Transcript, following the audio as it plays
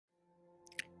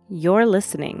You're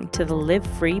listening to the Live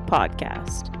Free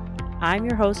podcast. I'm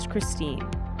your host, Christine,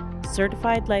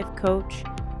 certified life coach,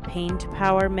 pain to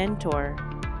power mentor,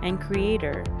 and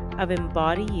creator of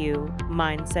Embody You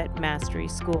Mindset Mastery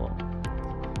School.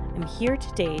 I'm here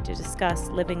today to discuss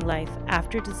living life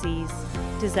after disease,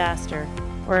 disaster,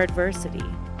 or adversity,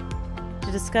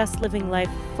 to discuss living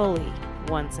life fully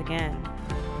once again,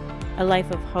 a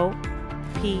life of hope,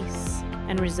 peace,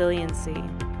 and resiliency,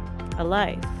 a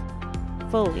life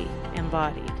fully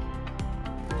embodied.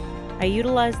 I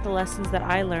utilize the lessons that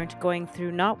I learned going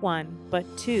through not one, but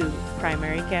two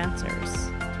primary cancers.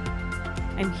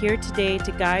 I'm here today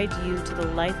to guide you to the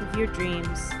life of your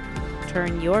dreams,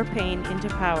 turn your pain into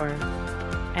power,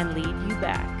 and lead you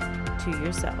back to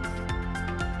yourself.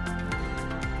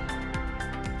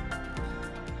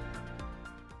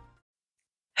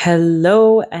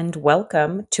 Hello and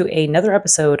welcome to another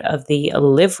episode of the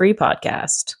Live Free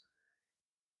podcast.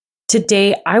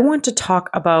 Today, I want to talk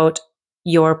about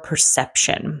your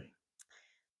perception,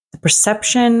 the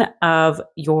perception of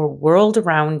your world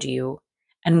around you,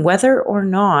 and whether or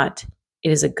not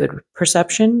it is a good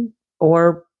perception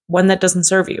or one that doesn't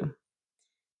serve you.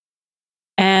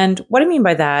 And what I mean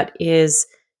by that is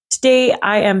today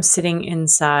I am sitting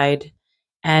inside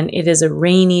and it is a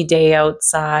rainy day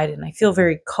outside and I feel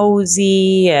very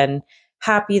cozy and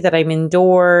happy that I'm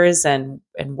indoors and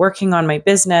working on my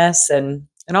business and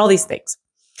all these things.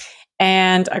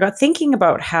 And I got thinking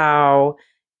about how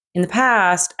in the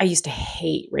past, I used to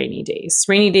hate rainy days.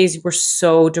 Rainy days were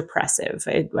so depressive.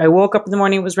 I woke up in the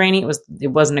morning, it was raining, it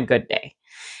wasn't a good day.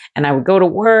 And I would go to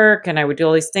work and I would do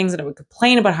all these things and I would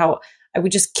complain about how I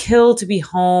would just kill to be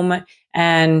home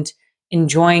and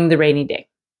enjoying the rainy day.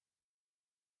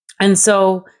 And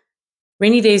so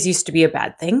rainy days used to be a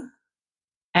bad thing.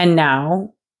 And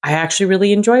now I actually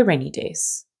really enjoy rainy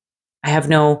days. I have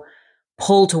no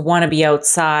pull to want to be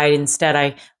outside. Instead,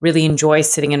 I really enjoy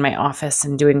sitting in my office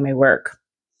and doing my work.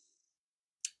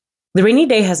 The rainy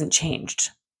day hasn't changed.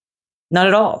 Not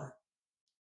at all.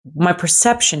 My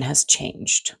perception has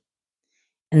changed.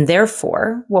 And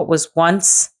therefore, what was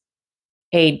once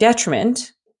a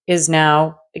detriment is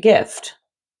now a gift.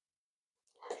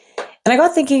 And I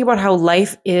got thinking about how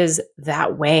life is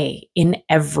that way in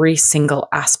every single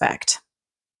aspect.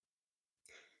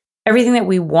 Everything that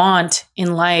we want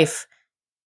in life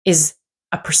is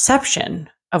a perception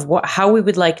of how we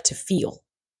would like to feel.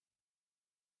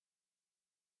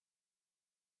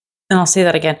 And I'll say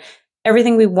that again.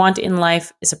 Everything we want in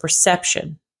life is a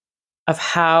perception of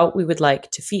how we would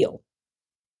like to feel.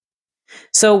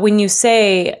 So when you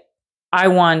say, I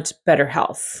want better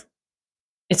health,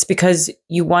 it's because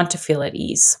you want to feel at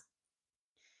ease.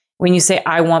 When you say,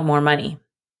 I want more money,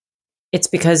 it's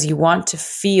because you want to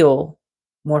feel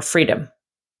more freedom.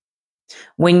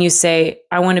 When you say,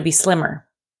 I want to be slimmer,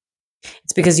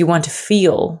 it's because you want to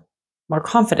feel more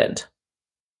confident.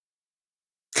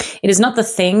 It is not the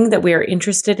thing that we are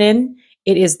interested in.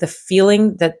 It is the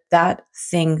feeling that that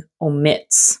thing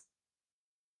omits.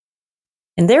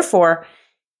 And therefore,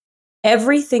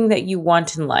 everything that you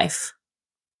want in life,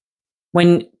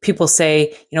 when people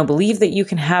say, believe that you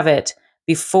can have it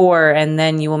before and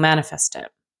then you will manifest it,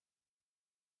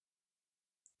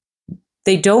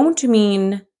 they don't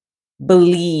mean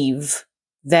believe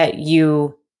that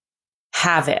you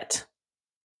have it,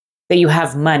 that you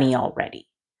have money already.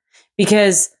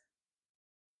 Because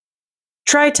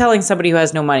try telling somebody who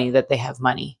has no money that they have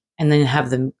money and then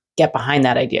have them get behind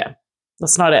that idea.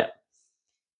 That's not it.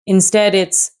 Instead,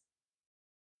 it's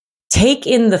take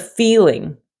in the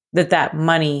feeling that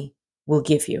money will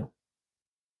give you.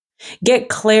 Get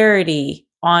clarity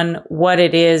on what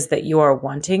it is that you are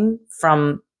wanting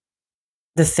from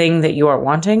the thing that you are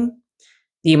wanting,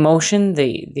 the emotion,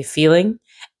 the feeling,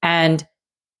 and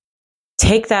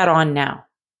take that on now.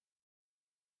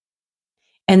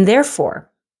 And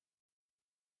therefore,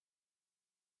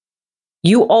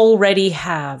 you already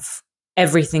have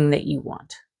everything that you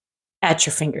want at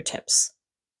your fingertips.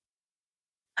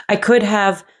 I could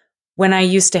have, when I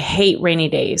used to hate rainy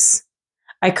days,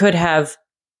 I could have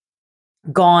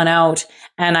gone out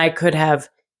and I could have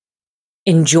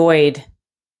enjoyed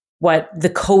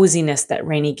the coziness that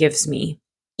rainy gives me,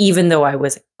 even though I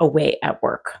was away at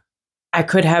work. I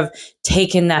could have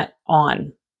taken that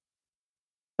on,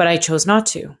 but I chose not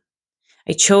to.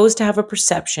 I chose to have a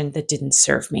perception that didn't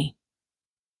serve me.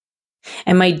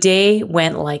 And my day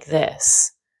went like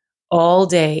this all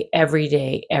day, every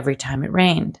time it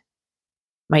rained.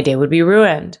 My day would be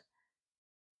ruined.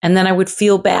 And then I would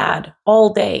feel bad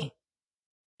all day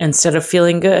instead of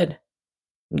feeling good.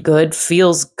 Good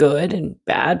feels good and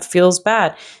bad feels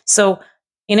bad. So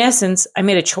in essence, I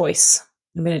made a choice.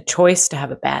 I made a choice to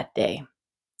have a bad day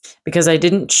because I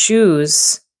didn't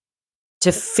choose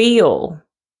to feel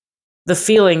the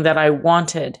feeling that I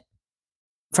wanted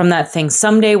from that thing.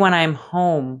 Someday when I'm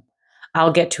home,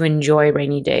 I'll get to enjoy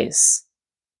rainy days.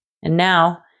 And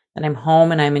now that I'm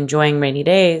home and I'm enjoying rainy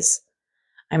days,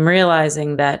 I'm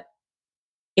realizing that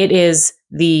it is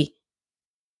the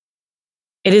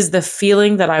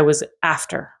feeling that I was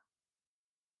after,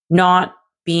 not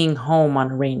being home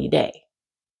on a rainy day.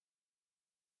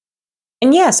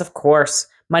 And yes, of course,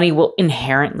 money will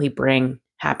inherently bring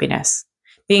happiness.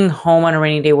 Being home on a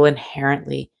rainy day will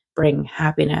inherently bring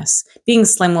happiness. Being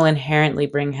slim will inherently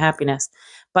bring happiness.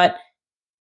 But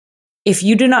if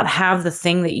you do not have the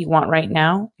thing that you want right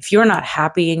now, if you're not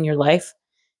happy in your life,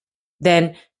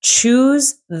 then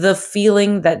choose the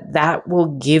feeling that that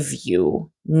will give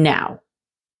you now.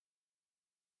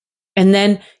 And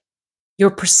then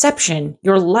your perception,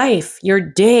 your life, your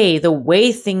day, the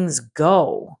way things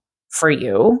go for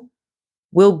you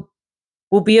will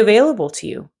be available to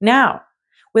you now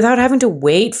without having to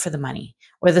wait for the money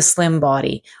or the slim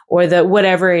body or the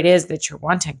whatever it is that you're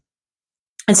wanting.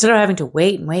 Instead of having to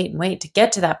wait and wait and wait to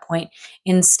get to that point,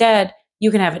 instead,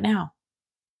 you can have it now.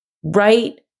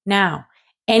 Right now.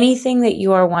 Anything that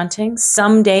you are wanting,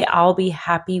 someday I'll be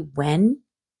happy when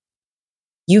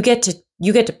you get to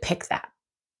pick that.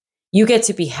 You get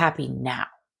to be happy now.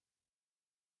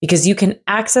 Because you can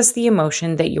access the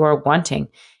emotion that you are wanting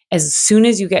as soon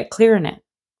as you get clear in it.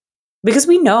 Because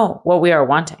we know what we are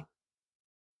wanting.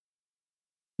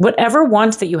 Whatever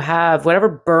want that you have,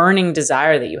 whatever burning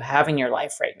desire that you have in your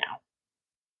life right now.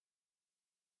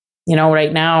 You know,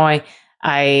 right now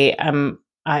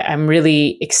I'm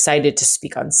really excited to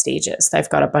speak on stages. I've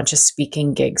got a bunch of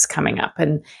speaking gigs coming up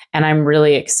and I'm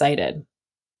really excited.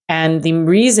 And the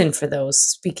reason for those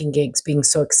speaking gigs being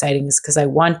so exciting is because I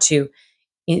want to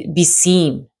be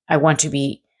seen. I want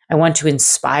to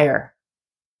inspire.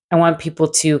 I want people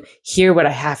to hear what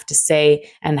I have to say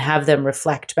and have them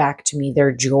reflect back to me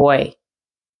their joy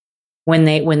when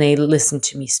they listen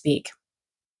to me speak.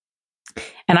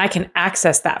 And I can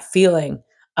access that feeling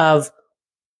of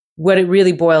what it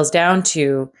really boils down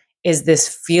to is this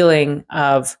feeling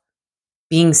of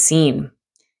being seen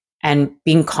and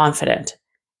being confident.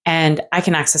 And I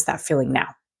can access that feeling now.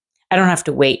 I don't have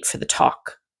to wait for the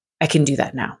talk. I can do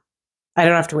that now. I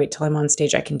don't have to wait till I'm on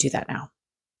stage. I can do that now.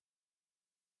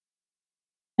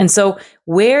 And so,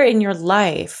 where in your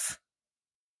life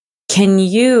can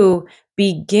you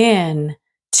begin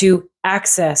to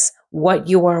access what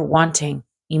you are wanting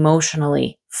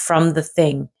emotionally from the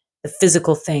thing, the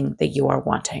physical thing that you are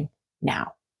wanting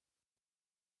now?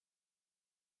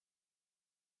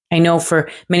 I know for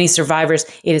many survivors,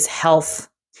 it is health.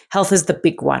 Health is the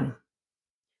big one.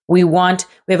 We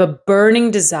have a burning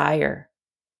desire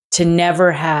to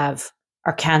never have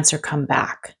our cancer come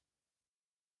back.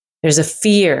 There's a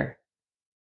fear.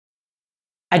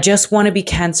 I just want to be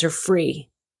cancer free.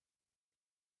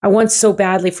 I want so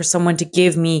badly for someone to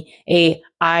give me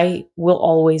I will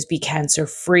always be cancer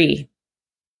free.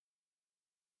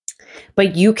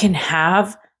 But you can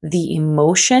have the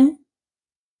emotion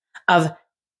of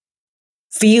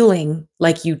feeling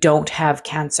like you don't have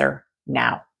cancer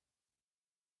now.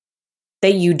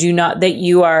 That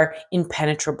you are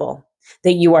impenetrable,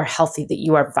 that you are healthy, that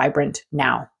you are vibrant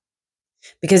now.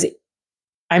 Because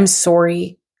I'm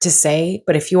sorry to say,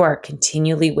 but if you are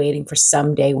continually waiting for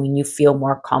someday when you feel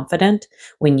more confident,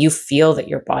 when you feel that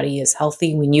your body is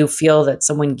healthy, when you feel that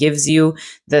someone gives you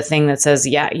the thing that says,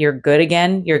 yeah, you're good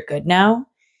again, you're good now,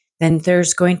 then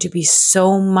there's going to be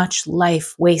so much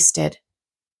life wasted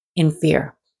in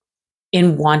fear,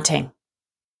 in wanting.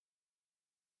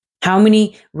 How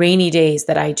many rainy days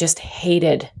that I just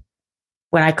hated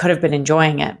when I could have been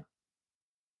enjoying it.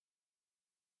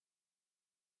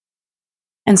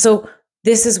 And so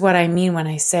this is what I mean when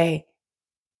I say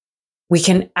we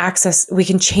can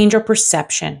change our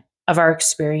perception of our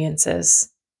experiences.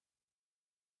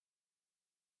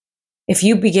 If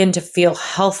you begin to feel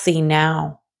healthy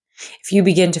now, if you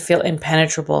begin to feel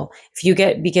impenetrable, if you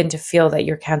begin to feel that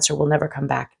your cancer will never come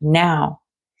back now,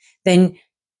 then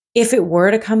if it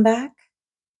were to come back,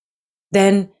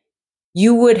 then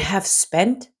you would have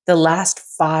spent the last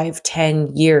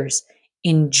 5-10 years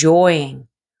enjoying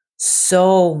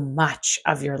so much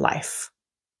of your life,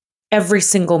 every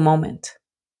single moment.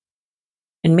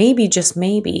 And maybe, just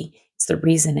maybe, it's the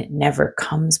reason it never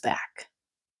comes back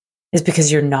is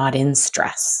because you're not in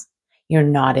stress. You're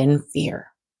not in fear.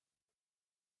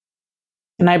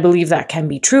 And I believe that can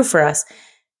be true for us.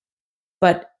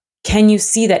 But can you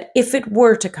see that if it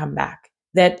were to come back,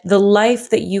 that the life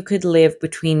that you could live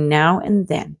between now and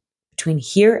then, between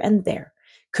here and there,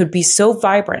 could be so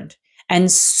vibrant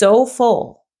and so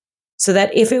full so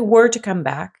that if it were to come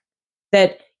back,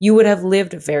 that you would have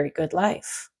lived a very good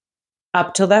life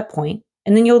up till that point,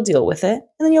 and then you'll deal with it,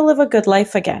 and then you'll live a good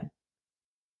life again,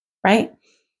 right?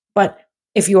 But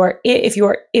if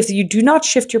you do not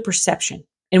shift your perception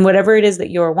in whatever it is that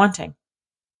you are wanting,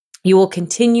 you will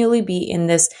continually be in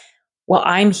this, well,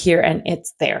 I'm here and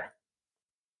it's there.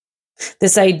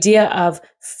 This idea of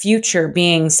future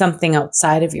being something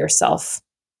outside of yourself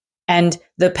and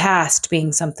the past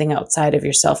being something outside of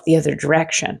yourself, the other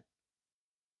direction.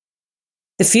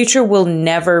 The future will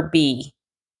never be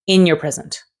in your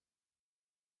present.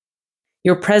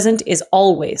 Your present is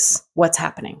always what's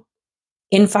happening.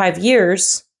 In 5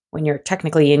 years, when you're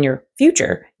technically in your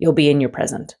future, you'll be in your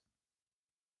present.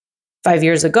 5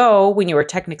 years ago, when you were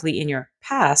technically in your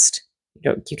past,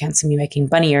 you can't see me making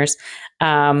bunny ears,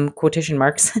 quotation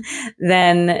marks,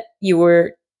 then you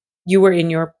were in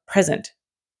your present.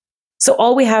 So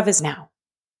all we have is now.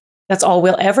 That's all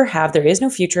we'll ever have. There is no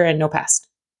future and no past.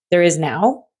 There is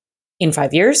now in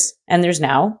 5 years, and there's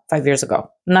now 5 years ago.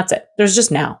 And that's it. There's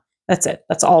just now. That's it.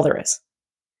 That's all there is.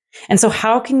 And so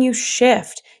how can you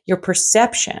shift your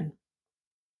perception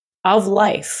of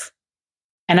life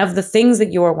and of the things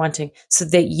that you are wanting so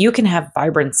that you can have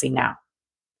vibrancy now,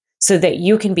 so that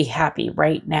you can be happy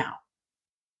right now?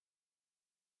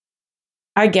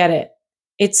 I get it.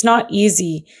 It's not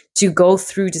easy to go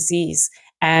through disease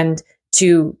and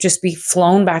to just be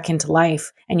flown back into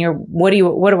life and what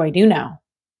do I do now?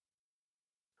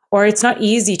 Or it's not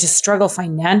easy to struggle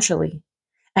financially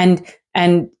and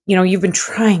you've been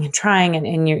trying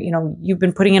and you've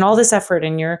been putting in all this effort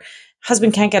and your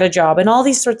husband can't get a job and all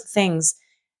these sorts of things.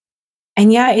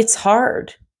 And yeah, it's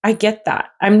hard. I get that.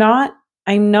 I'm not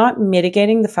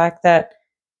mitigating the fact that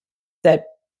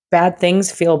bad things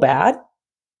feel bad,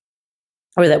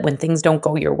 or that when things don't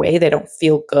go your way, they don't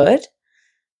feel good.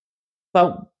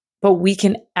 But we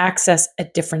can access a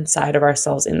different side of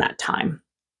ourselves in that time.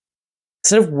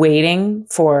 Instead of waiting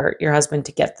for your husband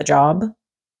to get the job,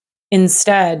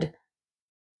 instead,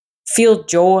 feel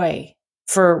joy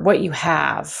for what you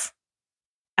have.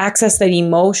 Access that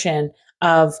emotion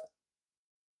of,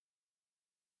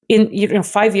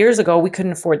 5 years ago, we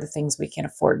couldn't afford the things we can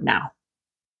afford now.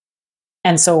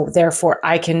 And so therefore,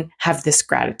 I can have this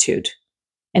gratitude.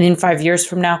 And in 5 years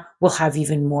from now, we'll have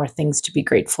even more things to be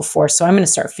grateful for. So I'm going to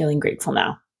start feeling grateful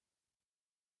now.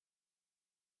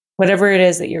 Whatever it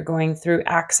is that you're going through,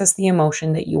 access the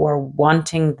emotion that you are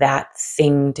wanting that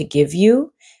thing to give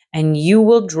you, and you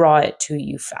will draw it to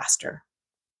you faster.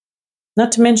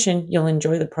 Not to mention, you'll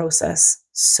enjoy the process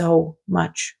so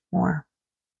much more.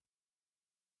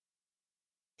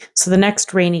 So the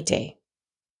next rainy day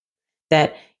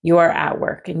that you are at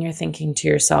work and you're thinking to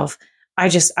yourself,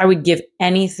 I would give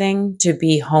anything to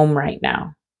be home right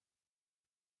now.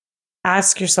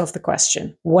 Ask yourself the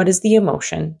question, what is the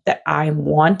emotion that I'm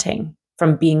wanting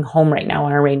from being home right now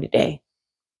on a rainy day?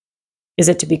 Is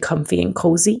it to be comfy and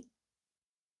cozy?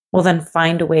 Well, then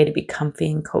find a way to be comfy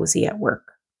and cozy at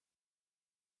work.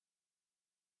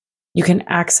 You can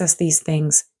access these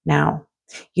things now.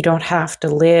 You don't have to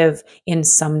live in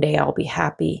someday I'll be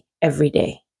happy every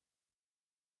day.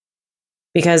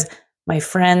 Because my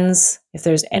friends, if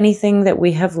there's anything that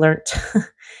we have learned,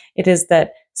 it is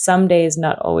that someday is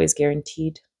not always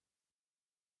guaranteed.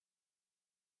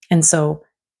 And so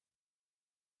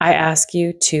I ask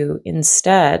you to,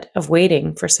 instead of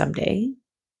waiting for someday,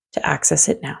 to access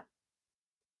it now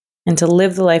and to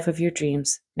live the life of your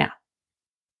dreams now.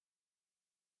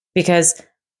 Because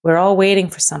we're all waiting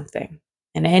for something.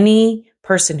 And any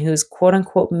person who's quote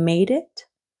unquote made it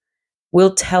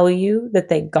will tell you that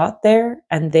they got there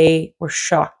and they were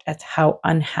shocked at how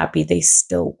unhappy they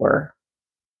still were.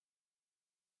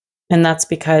 And that's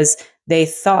because they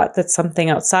thought that something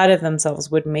outside of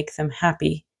themselves would make them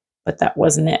happy, but that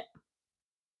wasn't it.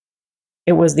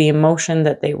 It was the emotion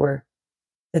that they were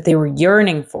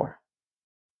yearning for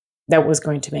that was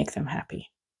going to make them happy.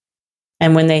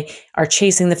 And when they are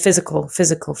chasing the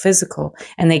physical,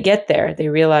 and they get there, they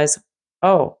realize,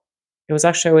 oh, it was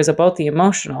actually always about the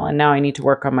emotional, and now I need to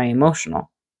work on my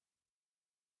emotional.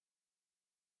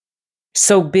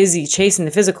 So busy chasing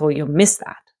the physical, you'll miss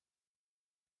that.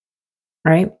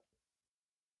 Right?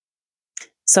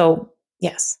 So,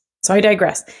 yes. So I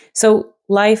digress. So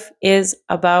life is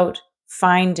about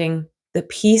finding the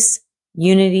peace,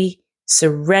 unity,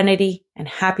 serenity, and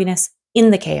happiness in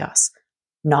the chaos,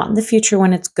 not in the future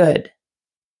when it's good.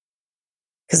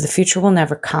 Because the future will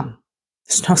never come.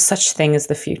 There's no such thing as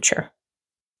the future.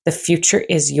 The future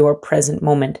is your present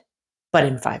moment, but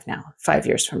in 5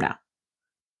 years from now.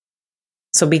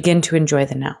 So begin to enjoy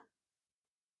the now.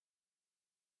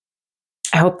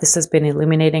 I hope this has been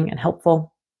illuminating and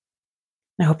helpful.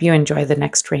 I hope you enjoy the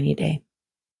next rainy day.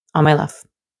 All my love.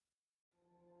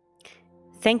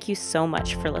 Thank you so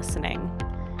much for listening.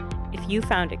 If you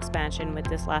found expansion with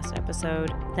this last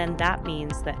episode, then that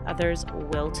means that others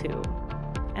will too.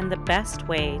 And the best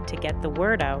way to get the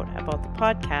word out about the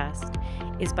podcast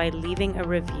is by leaving a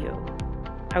review.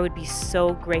 I would be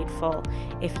so grateful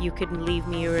if you could leave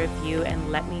me a review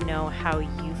and let me know how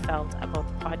you felt about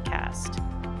the podcast.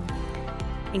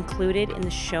 Included in the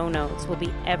show notes will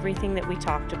be everything that we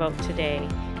talked about today,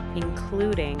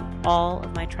 including all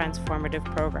of my transformative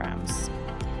programs.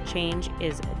 Change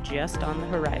is just on the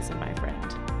horizon, my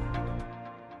friend.